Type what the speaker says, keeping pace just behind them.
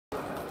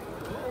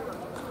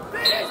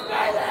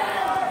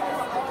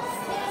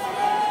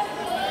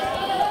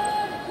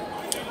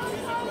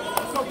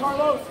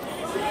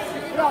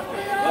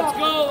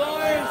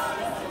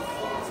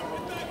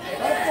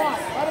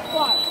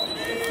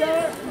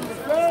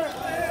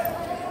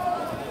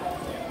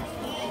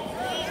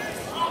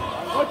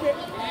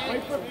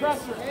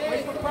pressure.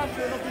 Wait for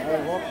pressure. It'll be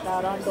there. Walk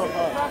that under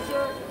her.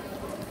 Pressure.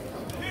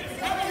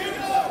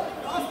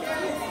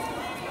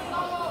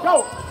 Go.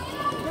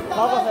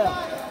 Cover him.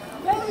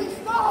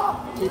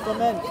 Keep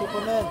him in. Keep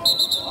him in.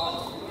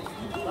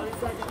 30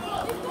 seconds.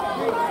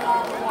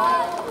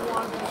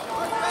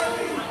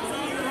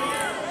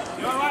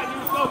 All right,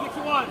 let's go. Get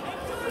you one.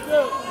 Let's do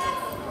it.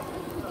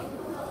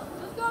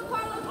 Let's go,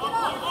 Carlos. Get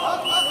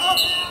up.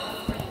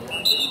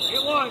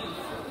 Get one.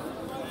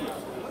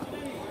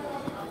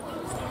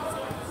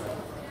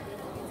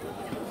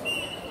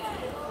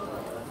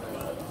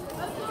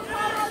 Let's go,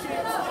 Carlos.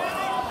 Get up.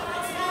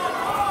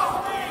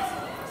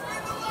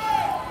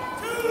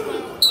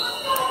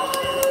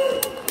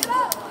 Get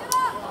up.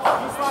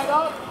 You slide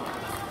up.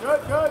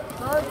 Good, good.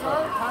 Turn,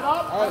 turn. Head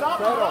up. Hey, Head up.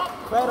 cradle, Head up.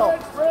 cradle.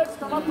 Bridge.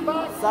 Come up the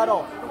back.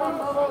 Settle. Come on,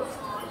 Carlos.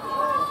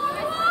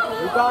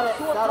 You got it.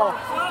 Settle.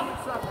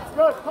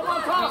 Good. Come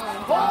on, top.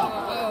 Hold.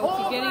 Oh,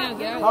 keep getting out.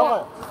 Get out.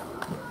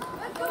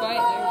 Cover.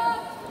 Fight.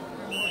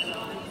 There we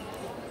go.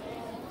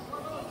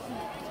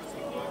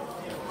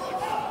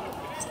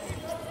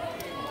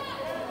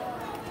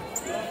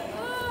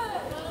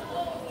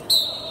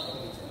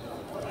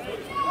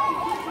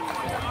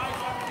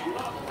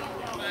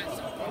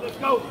 Let's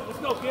go. Let's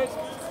go, kids.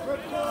 Go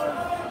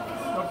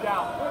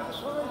down.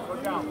 Go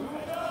down.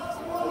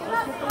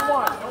 Let's get the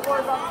one. Don't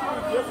worry about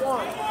two. Get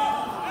one.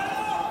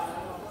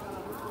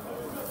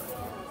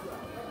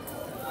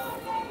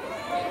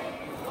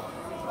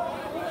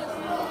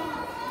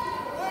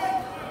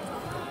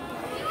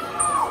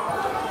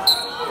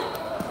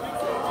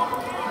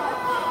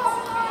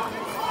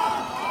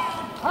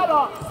 Head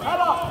up. Head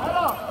up. Head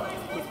up.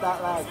 Keep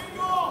that leg.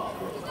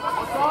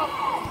 What's up?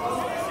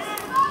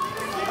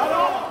 Head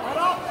up. Head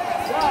up.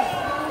 Yes.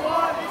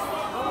 One.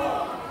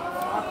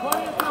 Got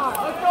plenty of time.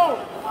 Let's go.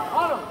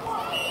 On him.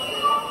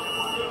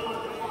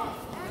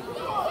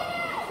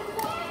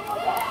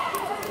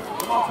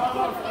 Come on,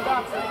 Carlos. Get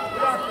after it.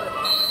 Get after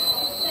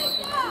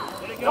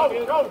it. Go,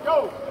 go, go.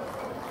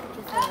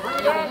 Bring it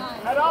in.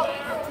 Head up. To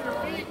your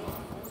feet.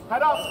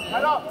 Head up.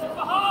 Head up.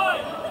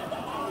 Behind.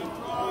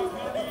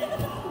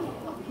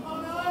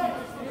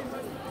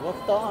 Look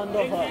the under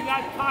Maintain her.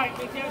 that tight.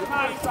 Maintain that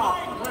tight.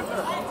 Stop.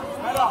 Wizard.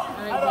 Head up.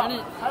 Head run up.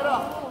 it. Head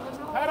up.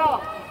 Head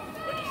up.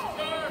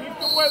 Keep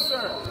the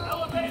wizard.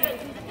 Elevate it.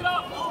 Pick it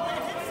up.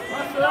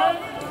 Pressure in.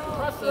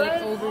 Pressure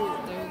Like in. over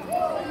there.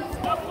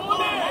 Now pull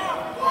it in.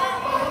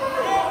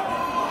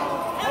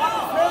 Watch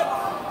his hips.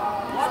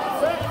 Watch his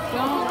hips.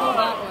 Don't go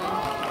that way.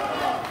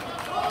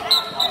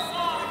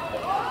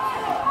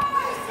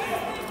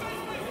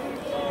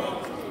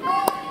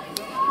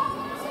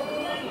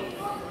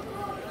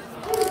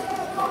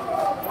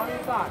 One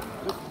at a time.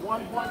 Just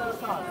 1 point at a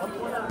time. 1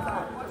 point at a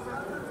time.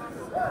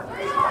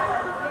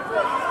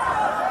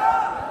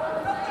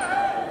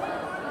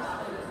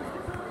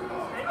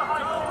 Stay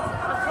behind him.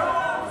 Let's go.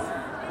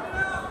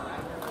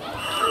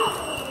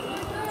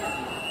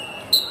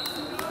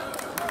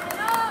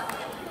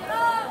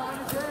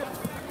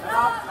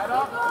 Head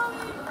up.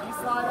 You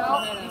slide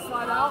out. You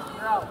slide out.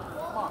 You're out.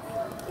 Come on.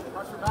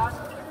 Pressure back.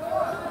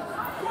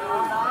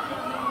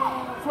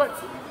 Switch.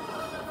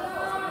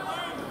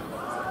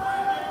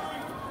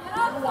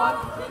 One.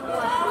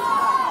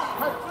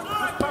 Hey,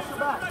 just pressure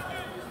back.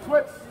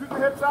 Switch. Scoot the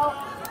hips out.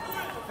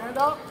 Stand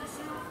up.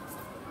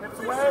 Hips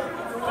away.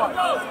 Do one.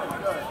 Good.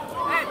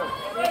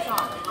 Good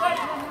time.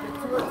 Get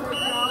to a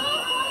takedown.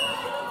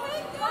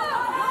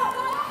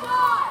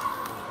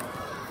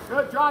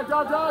 Good. Drive,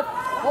 drive, drive.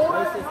 Hold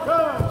it.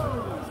 Good.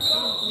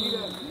 Eat it.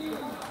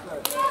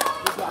 Good.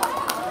 Good job.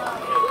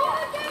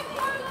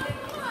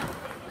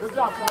 Good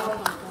job,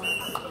 Carlos.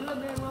 Good,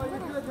 man. Well, you're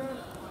good, man.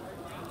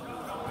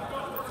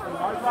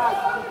 Hard drive.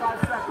 25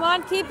 seconds. Come on,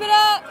 keep it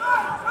up.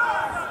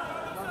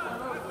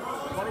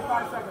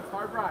 25 seconds.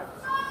 Hard drive.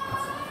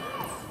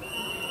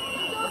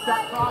 Get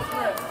that cross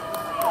wrist.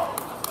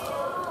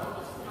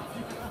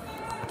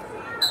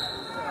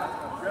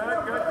 Good,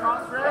 good.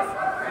 Cross wrist.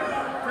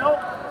 Tilt.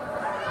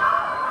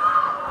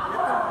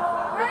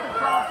 Get the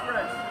cross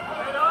wrist.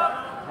 Head up.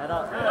 Head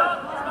up. Head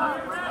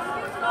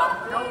up.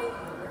 Go.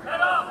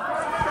 Head up.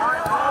 Start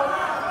low.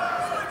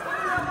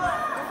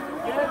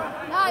 Again.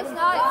 Nice,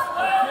 nice.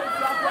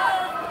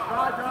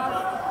 Drive,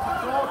 drive.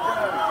 Control,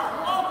 good.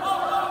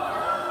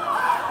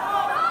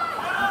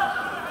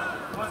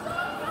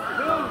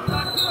 Two.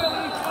 Not two,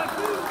 Elise. Not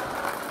two.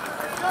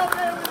 Go,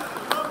 baby.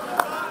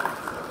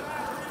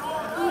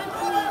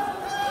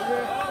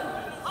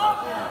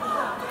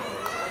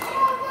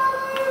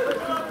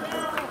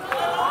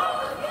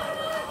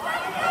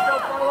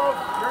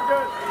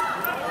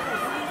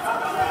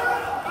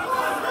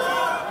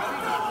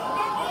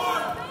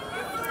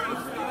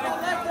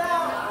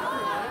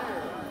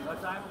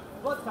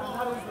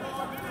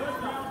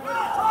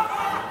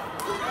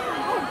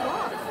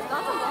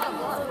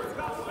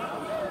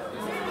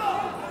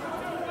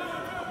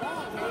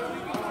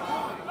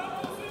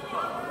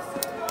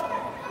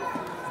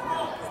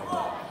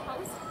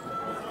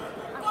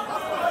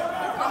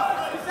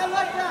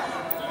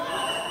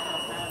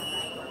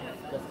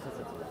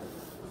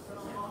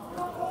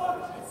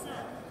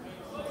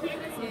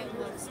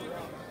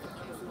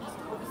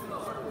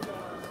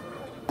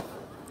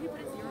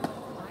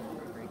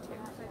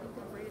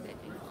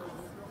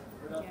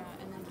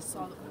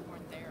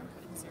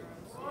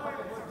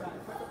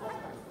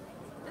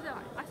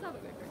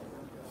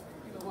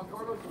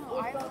 No,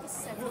 I have like a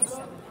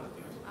 77.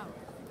 Oh.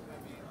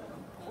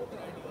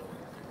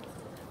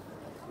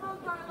 Come on,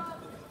 Carla.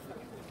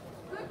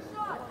 Good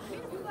shot.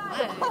 You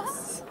got it.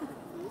 Nice.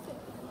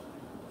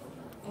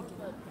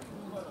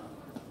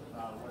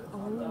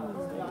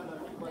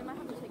 They might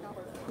have to take off.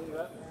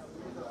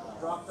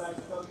 Drop back,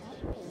 coach.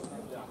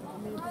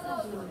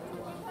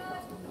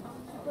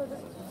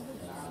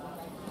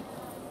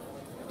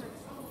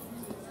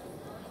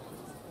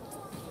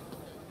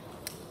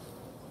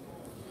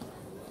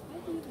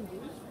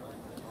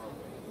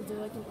 Is there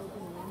like an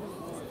open window?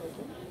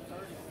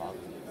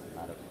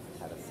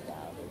 Had a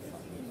scab or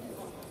something.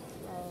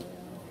 Oh,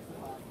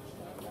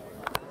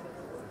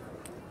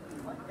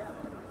 yeah.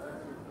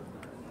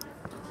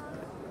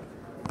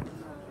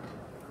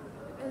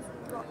 Is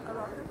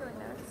Rocker going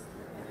next?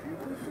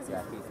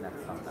 Yeah, he's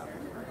next on that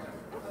one.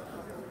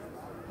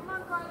 Come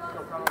on, Carlos.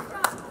 Good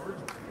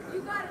shot. You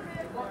got it,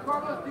 man. Come on,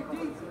 Carlos, dig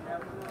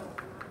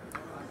deep.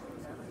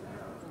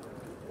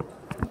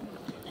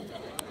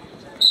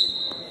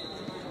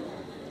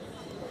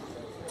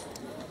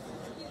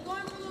 He's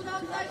going for those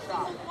outside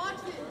shots.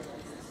 Watch it.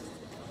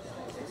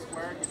 Stay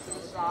square, get to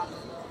the shot.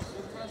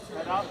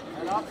 Head up,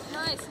 head up.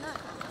 Nice, nice.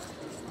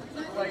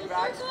 Keep leg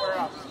back, square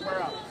up,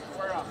 square up,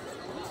 square up.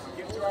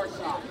 Get to our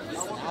shot.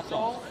 Elbow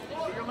control.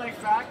 Get your legs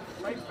back,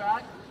 legs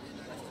back.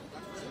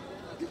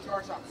 Get to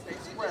our shot. Stay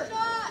square.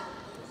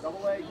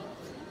 Double leg.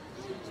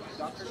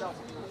 Duck your double.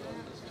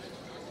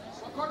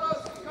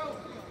 Carlos, go.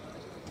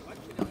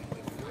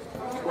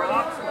 Square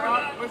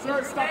up,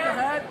 Wizard, stop the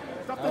head.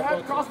 Stop the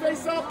head, cross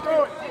face up,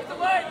 throw it.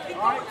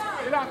 Alright,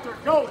 get after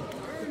it, go.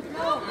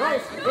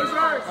 Race,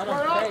 Wizard,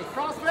 square up,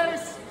 cross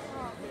face.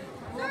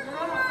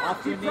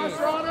 Off your Keep knees.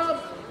 pressure on him.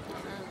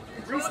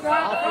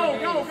 Re-snap, go,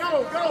 go, go,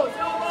 go.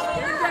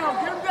 Get him down,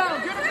 get him down,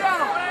 get him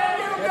down. Get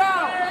him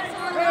down.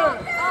 Good,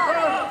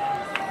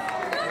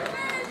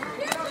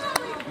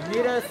 You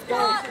need to escape.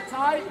 good.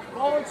 Tight,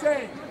 ball and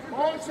chain,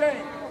 ball and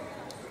chain.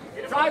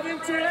 Drive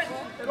into it,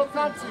 it'll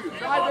come to you.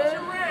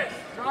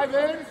 Drive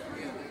in.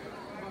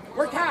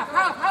 Work half,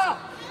 half, half.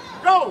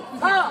 Go,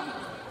 half,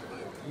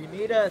 You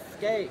need to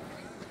escape.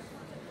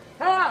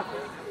 half.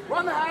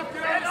 Run the half,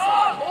 get on the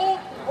side.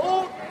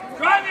 Hold.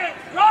 Drive it!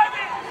 Drive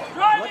it!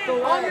 Drive What it! the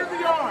way? Under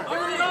the arm.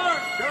 Under the arm!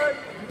 Good.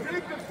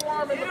 Dig the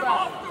forearm in Get the him back.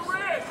 off the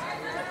wrist!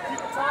 Keep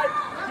it tight.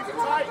 Keep it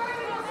tight.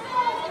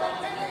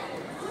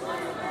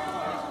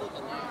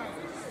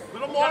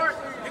 Little more.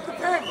 Hit the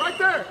pin right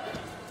there.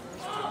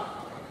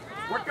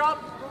 Work up.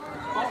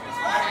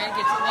 Alright,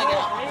 get your leg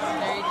out.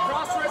 There you go.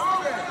 Cross wrist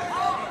again.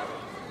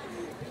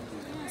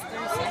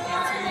 30 seconds.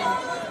 I mean,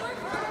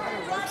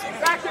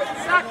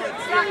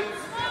 Sack it.